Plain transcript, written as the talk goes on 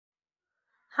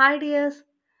Hi dears,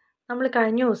 നമ്മൾ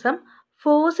കഴിഞ്ഞ ദിവസം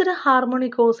ഫോഴ്സ്ഡ്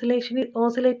ഹാർമോണിക്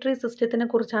ഓസിലേറ്ററി സിസ്റ്റത്തിനെ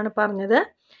കുറിച്ചാണ് പറഞ്ഞത്.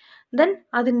 ദെൻ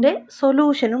അതിൻ്റെ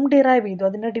സൊല്യൂഷനും ഡിറൈവ് ചെയ്തു,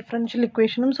 അതിൻ്റെ ഡിഫറൻഷ്യൽ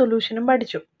ഇക്വേഷനും സൊല്യൂഷനും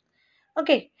പഠിച്ചു.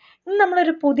 ഓക്കെ, ഇന്ന്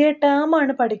നമ്മളൊരു പുതിയ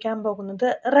ടേമാണ് പഠിക്കാൻ പോകുന്നത്,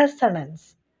 റെസണൻസ്.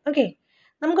 ഓക്കെ,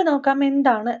 നമുക്ക് നോക്കാം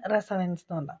എന്താണ് റെസണൻസ്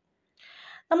എന്ന് പറഞ്ഞാൽ.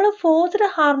 നമ്മൾ ഫോഴ്സ്ഡ്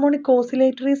ഹാർമോണിക്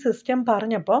ഓസിലേറ്ററി സിസ്റ്റം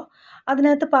പറഞ്ഞപ്പോൾ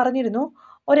അതിനകത്ത് പറഞ്ഞിരുന്നു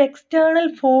ഒരു എക്സ്റ്റേണൽ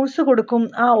ഫോഴ്സ് കൊടുക്കും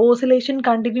ആ ഓസിലേഷൻ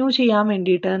കണ്ടിന്യൂ ചെയ്യാൻ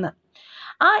വേണ്ടിയിട്ട് എന്ന്.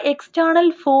 ആ എക്സ്റ്റേണൽ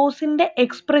ഫോഴ്സിൻ്റെ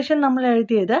എക്സ്പ്രഷൻ നമ്മൾ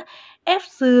എഴുതിയത്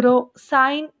F0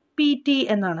 സൈൻ PT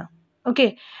എന്നാണ്. ഓക്കെ,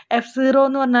 F0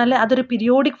 എന്ന് പറഞ്ഞാൽ അതൊരു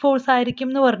പീരിയോഡിക് ഫോഴ്സ് ആയിരിക്കും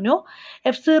എന്ന് പറഞ്ഞു.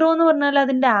 F0 എന്ന് പറഞ്ഞാൽ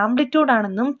അതിൻ്റെ ആംപ്ലിറ്റ്യൂഡ്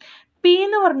ആണെന്നും P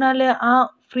എന്ന് പറഞ്ഞാൽ ആ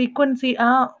ഫ്രീക്വൻസി,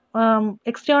 ആ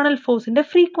എക്സ്റ്റേണൽ ഫോഴ്സിൻ്റെ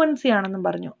ഫ്രീക്വൻസി ആണെന്നും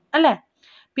പറഞ്ഞു അല്ലേ.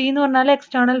 P എന്ന് പറഞ്ഞാൽ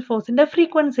എക്സ്റ്റേണൽ ഫോഴ്സിൻ്റെ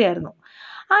ഫ്രീക്വൻസി ആയിരുന്നു.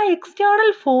 ആ എക്സ്റ്റേണൽ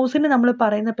ഫോഴ്സിന് നമ്മൾ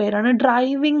പറയുന്ന പേരാണ്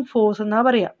ഡ്രൈവിംഗ് ഫോഴ്സ് എന്നാണ്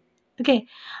പറയുക. ഓക്കെ,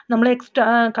 നമ്മൾ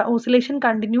ഓസിലേഷൻ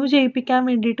കണ്ടിന്യൂ ചെയ്യിപ്പിക്കാൻ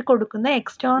വേണ്ടിയിട്ട് കൊടുക്കുന്ന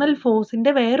എക്സ്റ്റേണൽ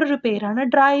ഫോഴ്സിൻ്റെ വേറൊരു പേരാണ്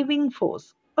driving force.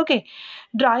 Okay,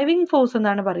 driving force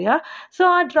എന്നാണ് പറയുക. സോ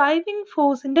ആ ഡ്രൈവിംഗ്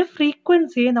ഫോഴ്സിൻ്റെ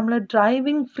ഫ്രീക്വൻസിയെ നമ്മൾ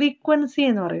ഡ്രൈവിംഗ് ഫ്രീക്വൻസി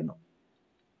എന്ന് പറയുന്നു.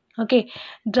 ഓക്കെ,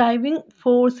 ഡ്രൈവിംഗ്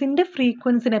ഫോഴ്സിൻ്റെ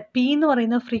ഫ്രീക്വൻസിനെ P എന്ന്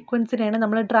പറയുന്ന ഫ്രീക്വൻസിനെയാണ്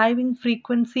നമ്മൾ ഡ്രൈവിംഗ്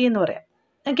ഫ്രീക്വൻസി എന്ന് പറയാം.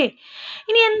 ഓക്കെ,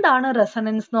 ഇനി എന്താണ്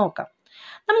റെസണൻസ് നോക്കാം.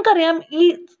 നമുക്കറിയാം ഈ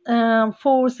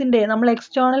ഫോഴ്സിൻ്റെ, നമ്മൾ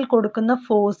എക്സ്റ്റേണൽ കൊടുക്കുന്ന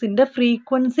ഫോഴ്സിൻ്റെ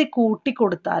ഫ്രീക്വൻസി കൂട്ടി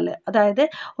കൊടുത്താൽ, അതായത്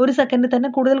ഒരു സെക്കൻഡിൽ തന്നെ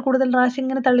കൂടുതൽ പ്രാവശ്യം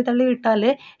ഇങ്ങനെ തള്ളി വിട്ടാൽ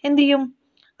എന്ത് ചെയ്യും,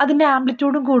 അതിൻ്റെ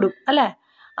ആംപ്ലിറ്റ്യൂഡും കൂടും അല്ലേ.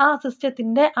 ആ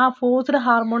സിസ്റ്റത്തിൻ്റെ, ആ ഫോഴ്സ്ഡ്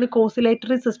ഹാർമോണിക്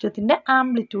ഓസിലേറ്ററി സിസ്റ്റത്തിൻ്റെ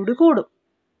ആംപ്ലിറ്റ്യൂഡ് കൂടും.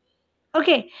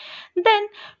 ഓക്കെ, ദെൻ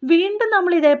വീണ്ടും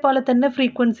നമ്മൾ ഇതേപോലെ തന്നെ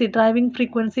ഫ്രീക്വൻസി, ഡ്രൈവിംഗ്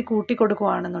ഫ്രീക്വൻസി കൂട്ടി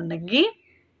കൊടുക്കുകയാണെന്നുണ്ടെങ്കിൽ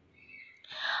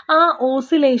ആ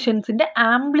ഓസിലേഷൻസിൻ്റെ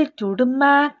ആംപ്ലിറ്റ്യൂഡ്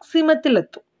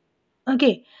മാക്സിമത്തിലെത്തും.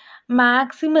 ഓക്കെ,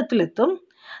 മാക്സിമത്തിലെത്തും.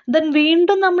 ദെൻ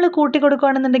വീണ്ടും നമ്മൾ കൂട്ടി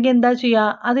കൊടുക്കുകയാണെന്നുണ്ടെങ്കിൽ എന്താ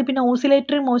ചെയ്യുക, അത് പിന്നെ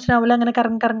ഓസിലേറ്ററി മോഷൻ ആവില്ല, അങ്ങനെ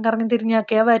കറങ്ങി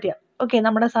തിരിഞ്ഞൊക്കെയാണ് വരിക. ഓക്കെ,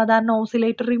 നമ്മുടെ സാധാരണ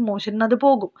ഓസിലേറ്ററി മോഷൻ അത്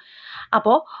പോകും.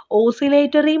 അപ്പോൾ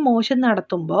ഓസിലേറ്ററി മോഷൻ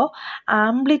നടത്തുമ്പോൾ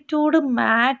ആംപ്ലിറ്റ്യൂഡ്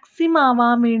മാക്സിമം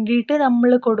ആവാൻ വേണ്ടിയിട്ട്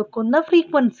നമ്മൾ കൊടുക്കുന്ന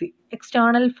frequency,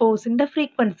 external ഫോഴ്സിൻ്റെ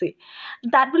frequency,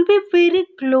 that will be very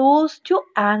close to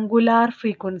angular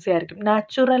frequency ആയിരിക്കും,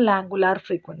 natural angular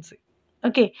frequency.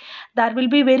 Okay, that will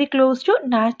be very close to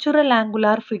natural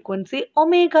angular frequency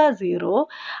ω0.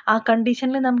 ആ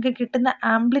കണ്ടീഷനിൽ നമുക്ക് കിട്ടുന്ന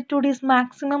amplitude is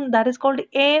maximum, that is called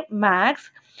A max,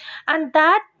 and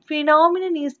that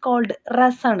phenomenon is called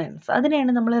resonance.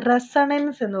 അതിനെയാണ് നമ്മൾ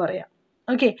resonance എന്ന് പറയാം.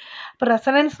 Okay, അപ്പോൾ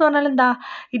റെസണൻസ് എന്ന് പറഞ്ഞാൽ എന്താ,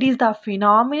 it is the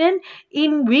phenomenon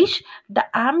in which the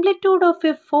amplitude of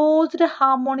A forced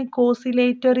harmonic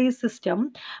oscillatory system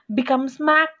becomes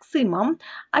maximum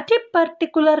at a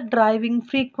particular driving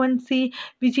frequency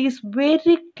which is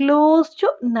very close to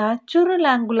natural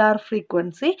angular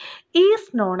frequency is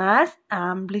known as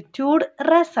amplitude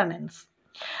resonance.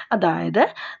 അതായത്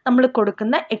നമ്മൾ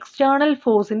കൊടുക്കുന്ന external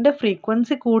ഫോഴ്സിൻ്റെ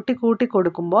frequency കൂട്ടി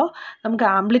കൊടുക്കുമ്പോൾ നമുക്ക്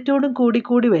ആംപ്ലിറ്റ്യൂഡും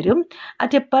കൂടി വരും.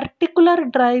 At A particular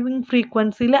driving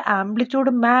ഫ്രീക്വൻസിയിൽ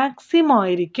amplitude maximum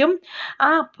ആയിരിക്കും. ആ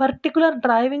പർട്ടിക്കുലർ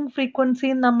ഡ്രൈവിംഗ് ഫ്രീക്വൻസി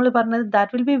നമ്മൾ പറഞ്ഞത്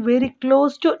that will be very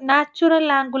close to natural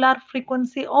angular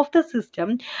frequency of the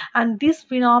system, and this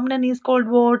phenomenon is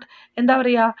called what, എന്താ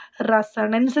പറയുക,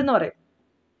 റെസണൻസ് എന്ന് പറയും.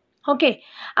 ഓക്കെ,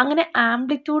 അങ്ങനെ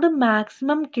ആംപ്ലിറ്റ്യൂഡ്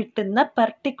മാക്സിമം കിട്ടുന്ന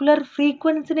പർട്ടിക്കുലർ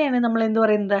ഫ്രീക്വൻസിനെയാണ് നമ്മൾ എന്ത്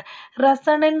പറയുന്നത്,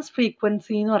 റെസണൻസ്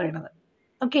ഫ്രീക്വൻസി എന്ന് പറയുന്നത്.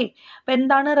 ഓക്കെ, അപ്പോൾ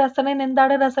എന്താണ്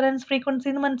റെസണൻസ് ഫ്രീക്വൻസി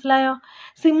എന്ന് മനസ്സിലായോ?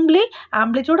 സിംപ്ലി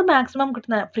ആംപ്ലിറ്റ്യൂഡ് മാക്സിമം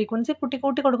കിട്ടുന്ന ഫ്രീക്വൻസി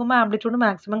കൂട്ടി കൊടുക്കുമ്പോൾ ആംപ്ലിറ്റ്യൂഡ്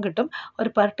മാക്സിമം കിട്ടും. ഒരു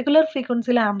പർട്ടിക്കുലർ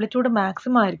ഫ്രീക്വൻസിയിൽ ആംപ്ലിറ്റ്യൂഡ്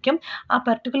മാക്സിമം ആയിരിക്കും. ആ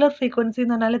പർട്ടിക്കുലർ ഫ്രീക്വൻസി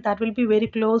എന്ന് പറഞ്ഞാൽ that will be very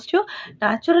close to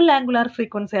natural angular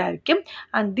frequency ആയിരിക്കും,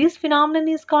 and this phenomenon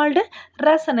is called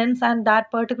resonance, and that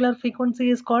particular frequency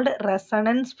is called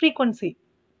resonance frequency.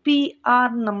 PR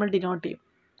നമ്മൾ denote ചെയ്യും.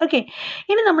 ഓക്കെ,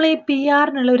 ഇനി നമ്മൾ ഈ PR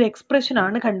ഒരു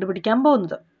എക്സ്പ്രഷനാണ് കണ്ടുപിടിക്കാൻ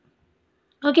പോകുന്നത്.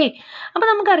 ഓക്കെ, അപ്പോൾ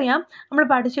നമുക്കറിയാം, നമ്മൾ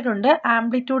പഠിച്ചിട്ടുണ്ട്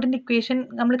ആംപ്ലിറ്റ്യൂഡിൻ്റെ ഇക്വേഷൻ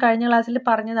നമ്മൾ കഴിഞ്ഞ ക്ലാസ്സിൽ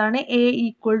പറഞ്ഞതാണ്. A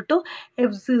 =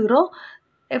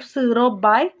 F0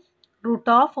 by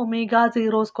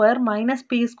 √ω0² -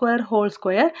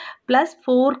 P² plus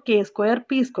 4K²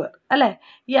 P², അല്ലേ.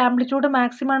 ഈ ആംപ്ലിറ്റ്യൂഡ്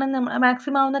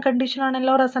മാക്സിമം ആവുന്ന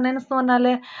കണ്ടീഷനാണല്ലോ റെസണൻസ് എന്ന് പറഞ്ഞാൽ.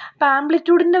 അപ്പോൾ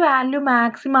ആംപ്ലിറ്റ്യൂഡിൻ്റെ വാല്യൂ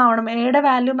മാക്സിമം ആവണം, എയുടെ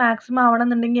വാല്യൂ മാക്സിമം ആവണം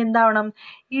എന്നുണ്ടെങ്കിൽ എന്താവണം,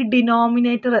 ഈ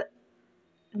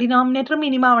ഡിനോമിനേറ്റർ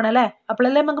മിനിമം ആവണം അല്ലേ.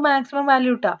 അപ്പോഴല്ലേ നമുക്ക് മാക്സിമം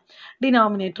വാല്യൂ കിട്ടുക.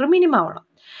 ഡിനോമിനേറ്റർ മിനിമം ആവണം.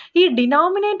 ഈ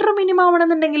ഡിനോമിനേറ്റർ മിനിമം ആവണം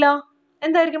എന്നുണ്ടെങ്കിലോ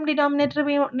എന്തായിരിക്കും, ഡിനോമിനേറ്റർ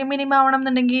മിനിമം ആവണം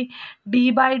എന്നുണ്ടെങ്കിൽ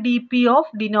d/dp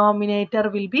of denominator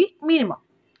will be minimum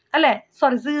അല്ലേ.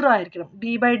 0 ആയിരിക്കണം.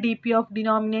 d/dp ഓഫ്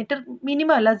ഡിനോമിനേറ്റർ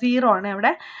മിനിമം അല്ല, 0 ആണ്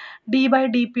അവിടെ.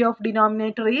 d/dp ഓഫ്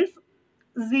ഡിനോമിനേറ്റർ ഈസ്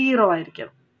 0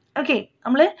 ആയിരിക്കണം. ഓക്കെ,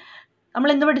 നമ്മൾ നമ്മൾ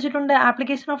എന്ത് പഠിച്ചിട്ടുണ്ട്?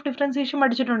 Application of differentiation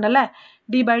പഠിച്ചിട്ടുണ്ടല്ലേ?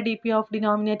 D by D P of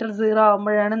denominator 0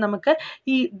 ആകുമ്പോഴാണ് നമുക്ക്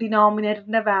ഈ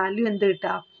ഡിനോമിനേറ്ററിൻ്റെ വാല്യൂ എന്ത്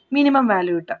കിട്ടുക? മിനിമം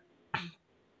വാല്യൂ കിട്ടുക.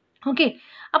 ഓക്കെ,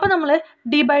 അപ്പോൾ നമ്മൾ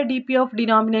D by D P of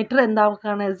denominator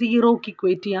എന്താക്കുകയാണ്? 0ക്ക്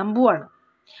equate ചെയ്യാൻ പോവാണ്.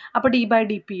 അപ്പോൾ D by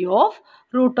D P of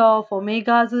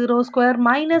 √(ω0²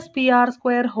 minus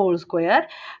PR² whole square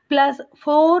plus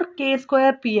 4k²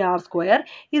 PR²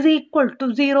 is equal to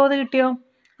 0 എന്ന് കിട്ടിയോ?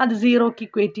 അത് 0ക്ക്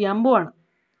ഇക്വേറ്റ് ചെയ്യാൻ പോവാണ്.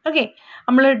 ഓക്കെ,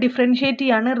 നമ്മൾ ഡിഫറൻഷിയേറ്റ്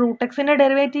ചെയ്യാണ്. √x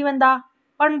ഡെറിവേറ്റീവ് എന്താ?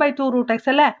 1/2 √x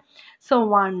അല്ലേ? So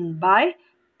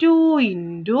 1/2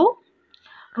 into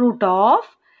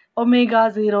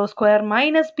 √(ω0²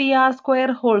 minus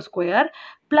PR² whole square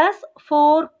plus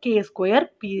 4k²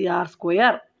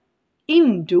 PR²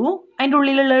 into അതിൻ്റെ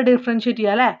ഉള്ളിലുള്ള ഡിഫറൻഷിയേറ്റ്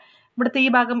ചെയ്യുക അല്ലേ? ഇവിടുത്തെ ഈ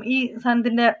ഭാഗം ഈ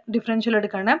സാധനത്തിൻ്റെ ഡിഫറൻഷ്യൽ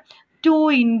എടുക്കുകയാണ്. 2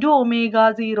 ഇൻറ്റു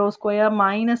ω0²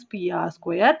 മൈനസ്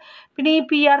PR². പിന്നെ ഈ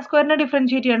PR²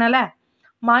 ഡിഫറൻഷിയേറ്റ് ചെയ്യണം അല്ലേ?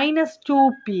 Minus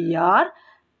 2PR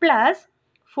plus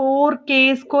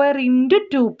 4k² into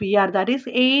 2PR that is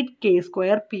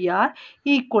 8k² PR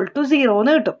equal to 0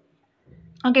 എന്ന് കിട്ടും.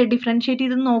 ഓക്കെ, ഡിഫറൻഷിയേറ്റ്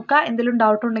ചെയ്ത് നോക്കുക. എന്തെങ്കിലും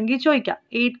ഡൗട്ട് ഉണ്ടെങ്കിൽ ചോദിക്കാം.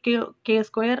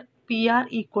 8k² PR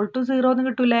ഈക്വൽ ടു 0 എന്ന്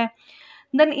കിട്ടൂലേ?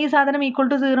 ദെൻ ഈ സാധനം ഈക്വൽ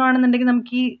ടു 0 ആണെന്നുണ്ടെങ്കിൽ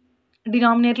നമുക്ക് ഈ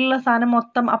ഡിനോമിനേറ്ററിലുള്ള സാധനം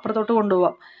മൊത്തം അപ്പുറത്തോട്ട്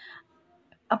കൊണ്ടുപോകാം.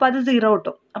 അപ്പോൾ അത് 0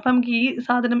 കിട്ടും. അപ്പോൾ നമുക്ക് ഈ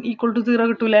സാധനം ഈക്വൽ ടു 0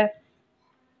 കിട്ടൂലേ?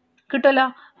 കിട്ടുമല്ലോ.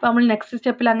 അപ്പോൾ നമ്മൾ നെക്സ്റ്റ്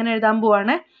സ്റ്റെപ്പിൽ അങ്ങനെ എഴുതാൻ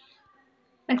പോവാണ്.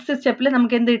 നെക്സ്റ്റ് സ്റ്റെപ്പിൽ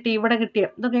നമുക്ക് എന്ത് കിട്ടി? ഇവിടെ കിട്ടിയ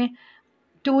ഇതൊക്കെ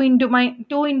 2 ഇൻറ്റു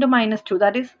മൈനസ് 2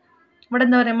 ദാറ്റ് ഈസ് ഇവിടെ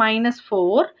എന്താ പറയുക?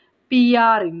 -4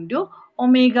 PR into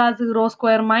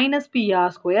ω0² minus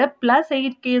PR² plus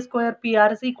 8k² PR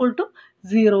is equal to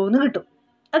 0 എന്ന് കിട്ടും.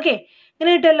 ഓക്കെ,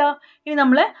 ഇങ്ങനെ കിട്ടുമല്ലോ. ഇനി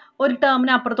നമ്മൾ ഒരു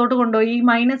ടേമിനെ അപ്പുറത്തോട്ട് കൊണ്ടുപോയി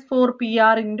 -4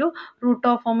 PR ഇൻറ്റു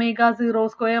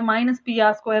 √(ω0² മൈനസ്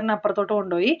PR² അപ്പുറത്തോട്ട്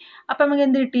കൊണ്ടുപോയി. അപ്പോൾ നമുക്ക്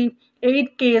എന്ത് കിട്ടി?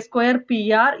 8k²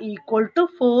 PR equal to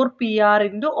 4 PR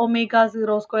into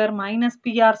ω0² minus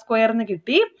PR² എന്ന്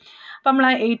കിട്ടി. അപ്പം നമ്മൾ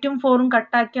 8ഉം 4ഉം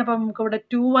കട്ടാക്കി. അപ്പോൾ നമുക്ക് ഇവിടെ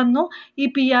 2 വന്നു. ഈ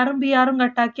PR ഉം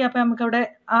കട്ടാക്കി. അപ്പോൾ നമുക്കിവിടെ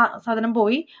ആ സാധനം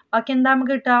പോയി. ബാക്കി എന്താ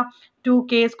നമുക്ക് കിട്ടുക?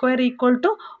 2k² equal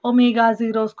to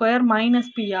ω0²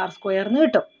 minus PR² എന്ന്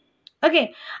കിട്ടും. ഓക്കെ,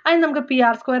 അതിന് നമുക്ക്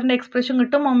PR² എക്സ്പ്രഷൻ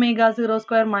കിട്ടും.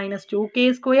 ω0² minus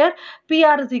 2k².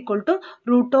 PR is equal to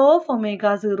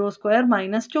 √(ω0²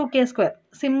 minus 2k².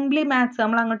 Simply maths.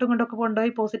 നമ്മൾ അങ്ങോട്ടും ഇങ്ങോട്ടൊക്കെ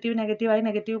കൊണ്ടുപോയി പോസിറ്റീവ് നെഗറ്റീവായി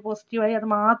നെഗറ്റീവ് പോസിറ്റീവായി അത്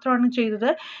മാത്രമാണ്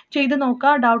ചെയ്ത്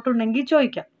നോക്കുക. ഡൗട്ട് ഉണ്ടെങ്കിൽ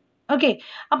ചോദിക്കാം. ഓക്കെ,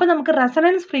 അപ്പോൾ നമുക്ക്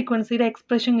റെസണൻസ് ഫ്രീക്വൻസിയുടെ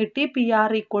എക്സ്പ്രഷൻ കിട്ടി. PR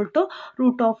equal to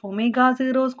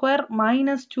 √(ω0²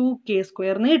 minus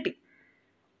 2k² എന്ന് കിട്ടി.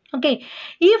 ഓക്കെ,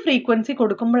 ഈ ഫ്രീക്വൻസി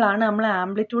കൊടുക്കുമ്പോഴാണ് നമ്മൾ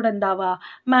ആംപ്ലിറ്റ്യൂഡ് എന്താവുക?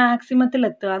 മാക്സിമത്തിൽ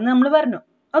എത്തുക എന്ന് നമ്മൾ പറഞ്ഞു.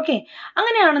 ഓക്കെ,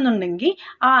 അങ്ങനെയാണെന്നുണ്ടെങ്കിൽ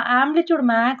ആ ആംപ്ലിറ്റ്യൂഡ്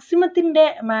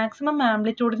മാക്സിമം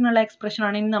ആംപ്ലിറ്റ്യൂഡിനുള്ള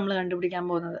എക്സ്പ്രഷനാണ് ഇനി നമ്മൾ കണ്ടുപിടിക്കാൻ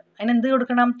പോകുന്നത്. അതിന് എന്ത്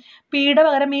കൊടുക്കണം? പിയുടെ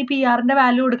പകരം ഈ PR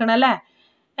വാല്യൂ കൊടുക്കണം അല്ലേ?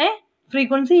 ഈ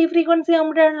ഫ്രീക്വൻസി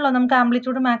ആകുമ്പോഴാണല്ലോ നമുക്ക്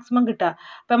ആംപ്ലിറ്റ്യൂഡ് മാക്സിമം കിട്ടുക.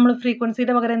 അപ്പോൾ നമ്മൾ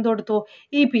ഫ്രീക്വൻസിയുടെ പകരം എന്ത് കൊടുത്തു?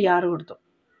 ഈ PR കൊടുത്തു.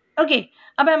 ഓക്കെ,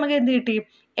 അപ്പോൾ നമുക്ക് എന്ത് കിട്ടി?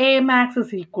 A max is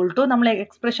equal to നമ്മൾ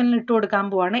എക്സ്പ്രഷനിൽ ഇട്ട് കൊടുക്കാൻ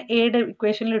പോവാണ്. എയുടെ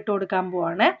ഇക്വേഷനിൽ ഇട്ട് കൊടുക്കാൻ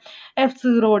പോവാണ്.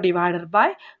 f0 divided by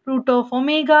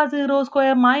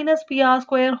 √(ω0² minus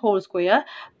PR² whole square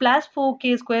plus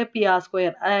 4k²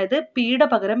 PR². അതായത് പിയുടെ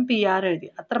പകരം PR എഴുതി.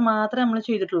 അത്ര മാത്രമേ നമ്മൾ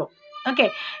ചെയ്തിട്ടുള്ളൂ. ഓക്കെ,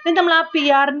 ഇനി നമ്മൾ ആ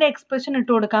PR എക്സ്പ്രഷൻ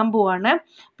ഇട്ട് കൊടുക്കാൻ പോവാണ്.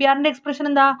 PR എക്സ്പ്രഷൻ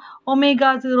എന്താ?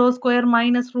 ω0²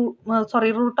 മൈനസ്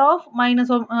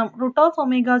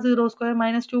 √(ω0²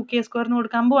 മൈനസ് 2k² എന്ന്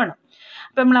കൊടുക്കാൻ പോവാണ്.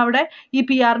 അപ്പം നമ്മൾ അവിടെ ഈ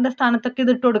PR സ്ഥാനത്തൊക്കെ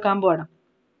ഇത് ഇട്ട് കൊടുക്കാൻ പോവാണ്.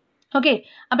 ഓക്കെ,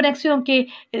 അപ്പോൾ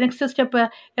next step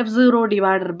f0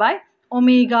 divided by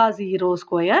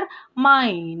ω0²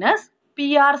 minus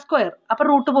PR². അപ്പോൾ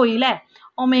റൂട്ട് പോയില്ലേ?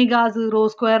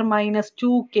 ω0² minus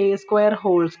 2k²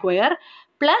 whole square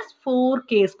plus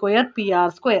 4k²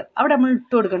 PR². അവിടെ നമ്മൾ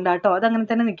ഇട്ട് കൊടുക്കണ്ട കേട്ടോ, അതങ്ങനെ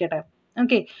തന്നെ നിൽക്കട്ടെ.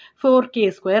 Okay,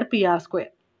 4k² PR².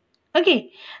 Okay,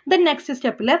 then next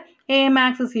സ്റ്റെപ്പിൽ A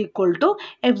max is equal to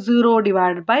f0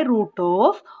 divided by √(ω)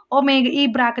 ഈ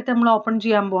ബ്രാക്കറ്റ് നമ്മൾ ഓപ്പൺ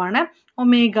ചെയ്യാൻ പോവാണ്.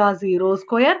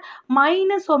 ω0²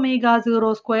 minus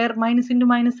ω0² minus into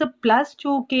minus plus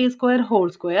 2k² whole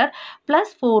square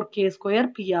plus 4k²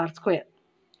 PR².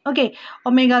 Okay,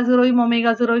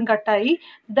 ω0യും കട്ടായി.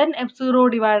 Then f0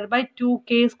 divided by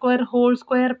 2k² whole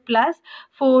square plus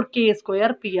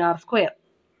 4k² PR².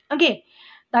 Okay,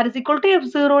 that is equal to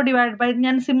f0 divide by.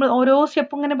 ഞാൻ simple ഓരോ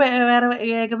സ്റ്റെപ്പും ഇങ്ങനെ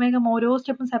വേഗം ഓരോ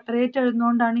സ്റ്റെപ്പും separate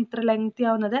എഴുതുന്നതുകൊണ്ടാണ് ഇത്ര lengthy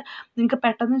ആവുന്നത്. നിങ്ങൾക്ക്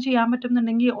പെട്ടെന്ന് ചെയ്യാൻ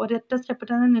പറ്റുന്നുണ്ടെങ്കിൽ ഒരൊറ്റ സ്റ്റെപ്പിൽ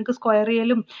തന്നെ നിങ്ങൾക്ക് സ്ക്വയർ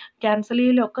ചെയ്യലും ക്യാൻസൽ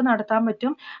ചെയ്യലും ഒക്കെ നടത്താൻ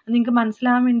പറ്റും. നിങ്ങൾക്ക്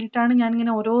മനസ്സിലാവാൻ വേണ്ടിയിട്ടാണ്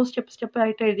ഞാനിങ്ങനെ ഓരോ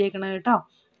സ്റ്റെപ്പായിട്ട് എഴുതിയേക്കണത് കേട്ടോ.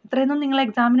 ഇത്രയൊന്നും നിങ്ങൾ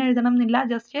എക്സാമിന് എഴുതണം എന്നില്ല.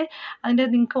 ജസ്റ്റ് അതിൻ്റെ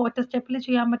നിങ്ങൾക്ക് ഒറ്റ സ്റ്റെപ്പിൽ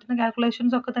ചെയ്യാൻ പറ്റുന്ന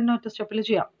കാൽക്കുലേഷൻസ് ഒക്കെ തന്നെ ഒറ്റ സ്റ്റെപ്പിൽ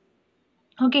ചെയ്യാം.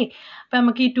 ഓക്കെ, അപ്പോൾ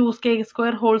നമുക്ക് ഈ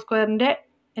 2k² ഹോൾ സ്ക്വയറിൻ്റെ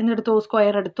എന്നെടുത്തു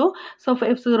സ്ക്വയർ എടുത്തു. So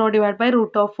f0 divide by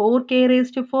root of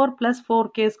 4k⁴ plus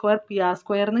 4k²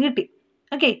 PR² എന്ന് കിട്ടി.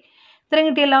 ഓക്കെ, ഇത്രയും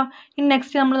കിട്ടിയല്ലോ. ഇനി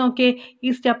നെക്സ്റ്റ് നമ്മൾ നോക്കിയേ,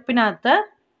 ഈ സ്റ്റെപ്പിനകത്ത്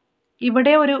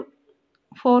ഇവിടെ ഒരു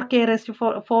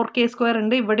 4k²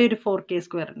 ഉണ്ട്, ഇവിടെ ഒരു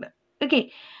 4k² ഉണ്ട്. ഓക്കെ,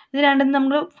 ഇത് രണ്ടും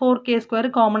നമ്മൾ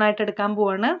 4k² കോമൺ ആയിട്ട് എടുക്കാൻ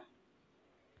പോവാണ്.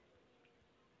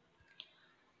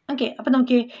 ഓക്കെ, അപ്പം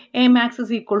നോക്കിയേ, A max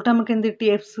is equal to നമുക്ക് എന്ത് കിട്ടി,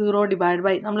 f0 ഡിവൈഡ്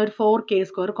ബൈ നമ്മളൊരു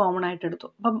 4k² കോമൺ ആയിട്ട് എടുത്തു.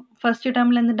 അപ്പം ഫസ്റ്റ്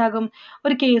ടേമിൽ എന്തുണ്ടാകും,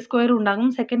 ഒരു k² ഉണ്ടാകും,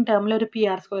 സെക്കൻഡ് ടേമിൽ ഒരു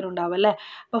PR² ഉണ്ടാവും അല്ലേ.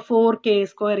 അപ്പോൾ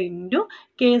 4k² into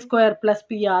k² plus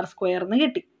PR² എന്ന്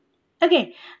കിട്ടി. ഓക്കെ,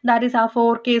 ദാറ്റ് ഈസ് ആ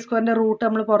 4k² റൂട്ട്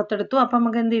നമ്മൾ പുറത്തെടുത്തു. അപ്പം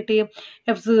നമുക്ക് എന്ത് കിട്ടി,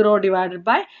 f0 divided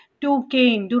by 2k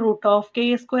into root of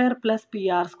k² plus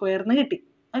PR² എന്ന് കിട്ടി.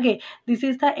 Okay, this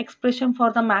is the expression for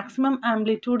the maximum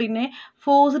amplitude in a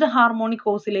forced harmonic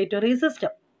oscillatory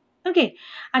system. Okay,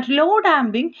 at low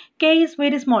damping k is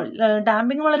very small.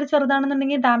 Damping വളരെ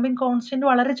ചെറുതാണെന്നുണ്ടെങ്കിൽ damping constant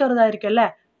വളരെ ചെറുതായിരിക്കും അല്ലേ,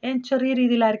 ചെറിയ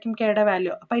രീതിയിലായിരിക്കും കെയുടെ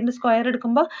value. അപ്പോൾ അതിൻ്റെ സ്ക്വയർ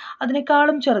എടുക്കുമ്പോൾ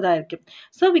അതിനേക്കാളും ചെറുതായിരിക്കും.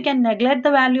 So we can neglect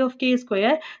the value of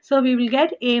k². So we will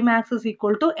get A max is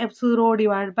equal to f0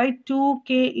 divide by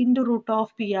 2k into root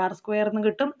of PR² എന്ന്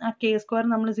കിട്ടും. ആ k²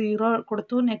 നമ്മൾ 0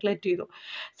 കൊടുത്തു, നെഗ്ലക്ട് ചെയ്തു.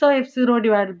 So f0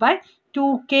 divide by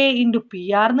 2k into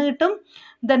PR എന്ന് കിട്ടും.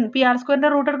 Then PR²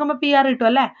 root എടുക്കുമ്പോൾ PR കിട്ടും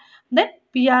അല്ലേ. Then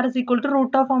PR is equal to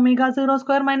root of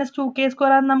ω02 minus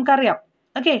 2k² ആണെന്ന് നമുക്കറിയാം.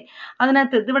 ഓക്കെ,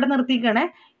 അതിനകത്ത് ഇതിവിടെ നിർത്തിക്കണേ.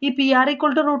 ഈ PR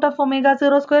equal to root of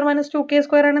ω02 minus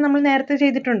 2k² ആണ് നമ്മൾ നേരത്തെ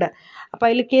ചെയ്തിട്ടുണ്ട്. അപ്പോൾ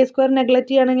അതിൽ k² നെഗ്ലക്ട്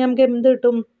ചെയ്യുകയാണെങ്കിൽ നമുക്ക് എന്ത്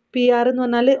കിട്ടും, PR എന്ന്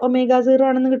പറഞ്ഞാൽ ω0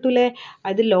 ആണെന്ന് കിട്ടൂലേ.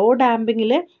 അത് law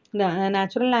ഡാമ്പിങ്ങിൽ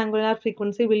natural angular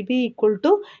frequency will be equal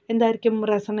to എന്തായിരിക്കും,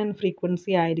 റെസണൻറ്റ്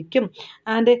ഫ്രീക്വൻസി ആയിരിക്കും.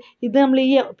 ആൻഡ് ഇത് നമ്മൾ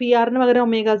ഈ PR പകരം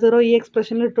ω0 ഈ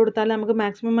എക്സ്പ്രഷനിൽ ഇട്ട് കൊടുത്താൽ നമുക്ക്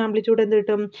മാക്സിമം ആംപ്ലിറ്റ്യൂഡ് എന്ത്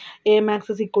കിട്ടും, A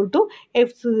max is equal to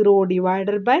f0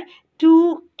 divided by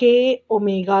 2k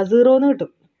ω0 എന്ന് കിട്ടും.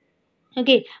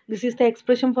 Okay, this is the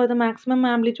expression for the maximum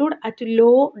amplitude at low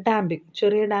damping.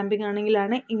 ചെറിയ ഡാമ്പിങ്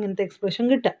ആണെങ്കിലാണ് ഇങ്ങനത്തെ എക്സ്പ്രഷൻ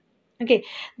കിട്ടുക. ഓക്കെ,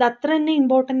 ഇത് അത്ര തന്നെ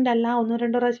ഇമ്പോർട്ടൻ്റ് അല്ല,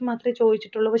 1-2 പ്രാവശ്യം മാത്രമേ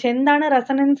ചോദിച്ചിട്ടുള്ളൂ. പക്ഷെ എന്താണ്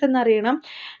റെസണൻസ് എന്നറിയണം.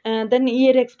 ദെൻ ഈ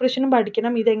ഒരു എക്സ്പ്രഷനും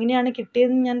പഠിക്കണം. ഇതെങ്ങനെയാണ്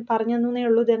കിട്ടിയതെന്ന് ഞാൻ പറഞ്ഞു തന്നേ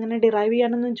ഉള്ളൂ, ഇതെങ്ങനെ ഡിറൈവ്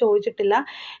ചെയ്യാനൊന്നും ചോദിച്ചിട്ടില്ല.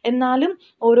 എന്നാലും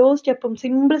ഓരോ സ്റ്റെപ്പും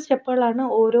സിമ്പിൾ സ്റ്റെപ്പുകളാണ്,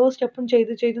 ഓരോ സ്റ്റെപ്പും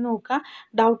ചെയ്ത് നോക്കുക.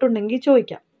 ഡൗട്ട് ഉണ്ടെങ്കിൽ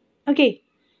ചോദിക്കാം. Okay,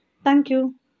 thank you.